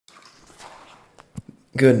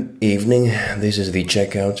Good evening. This is the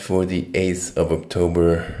checkout for the 8th of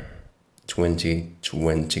October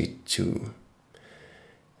 2022.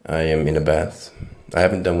 I am in a bath. I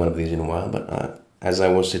haven't done one of these in a while, but as I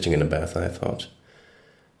was sitting in a bath, I thought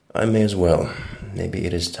I may as well. Maybe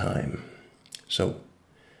it is time. So,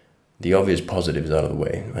 the obvious positives out of the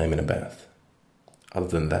way. I am in a bath. Other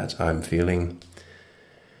than that, I'm feeling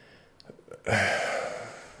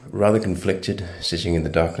rather conflicted, sitting in the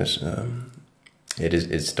darkness.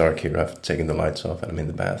 It's dark here. I've taken the lights off and I'm in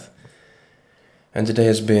the bath. And today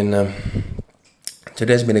has been a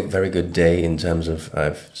very good day in terms of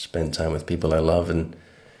I've spent time with people I love and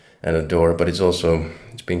adore. But it's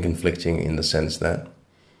been conflicting in the sense that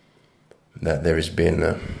there has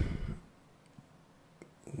been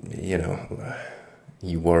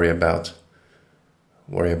you worry about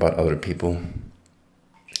other people,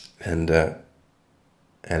 and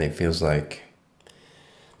it feels like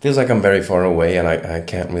I'm very far away, and I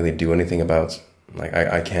can't really do anything about,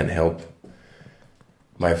 I can't help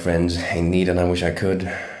my friends in need, and I wish I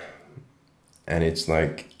could. And it's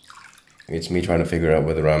me trying to figure out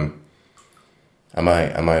whether am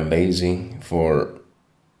I lazy for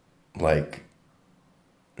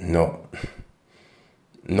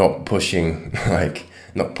not pushing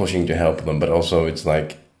not pushing to help them, but also it's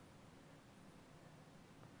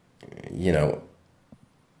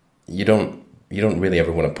you don't really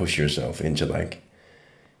ever want to push yourself into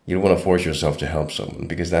you don't want to force yourself to help someone,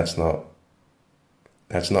 because that's not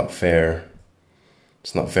fair.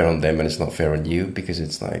 It's not fair on them, and it's not fair on you, because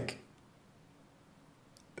it's like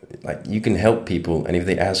you can help people, and if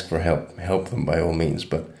they ask for help them by all means.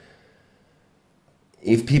 But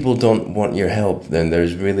if people don't want your help, then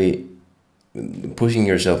there's really pushing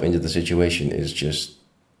yourself into the situation is just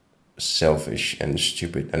selfish and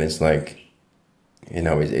stupid, and it's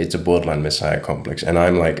it's a borderline messiah complex, and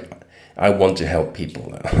I want to help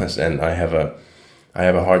people, and I have a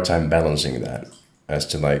hard time balancing that as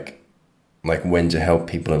to when to help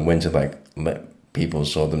people and when to let people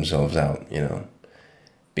sort themselves out,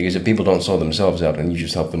 because if people don't sort themselves out and you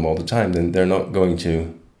just help them all the time, then they're not going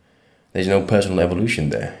to. There's no personal evolution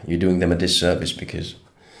there. You're doing them a disservice, because,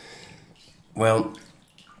 well,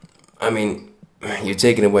 you're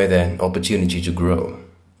taking away their opportunity to grow.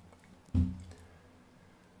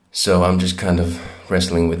 So I'm just kind of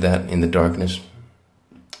wrestling with that in the darkness,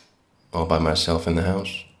 all by myself in the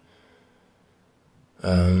house.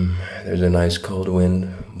 There's a nice cold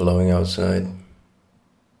wind blowing outside.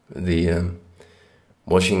 The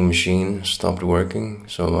washing machine stopped working,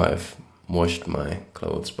 so I've washed my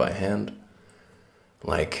clothes by hand,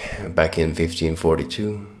 back in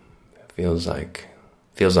 1542. Feels like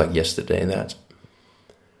yesterday, that.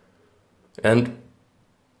 And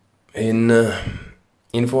in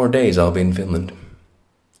 4 days I'll be in Finland,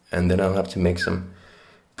 and then I'll have to make some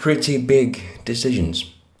pretty big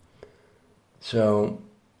decisions. So,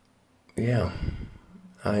 yeah,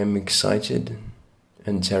 I am excited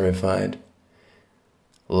and terrified,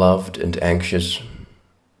 loved and anxious.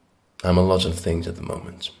 I'm a lot of things at the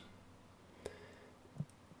moment.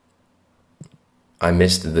 I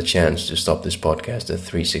missed the chance to stop this podcast at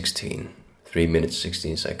 3:16, 3 minutes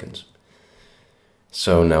 16 seconds.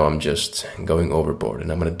 So now I'm just going overboard,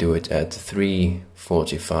 and I'm going to do it at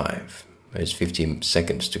 3:45. There's 15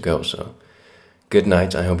 seconds to go, so good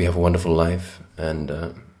night. I hope you have a wonderful life, and,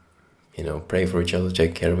 pray for each other,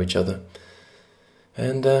 take care of each other.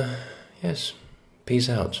 And, yes, peace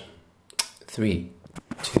out. 3,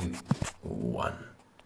 2, 1.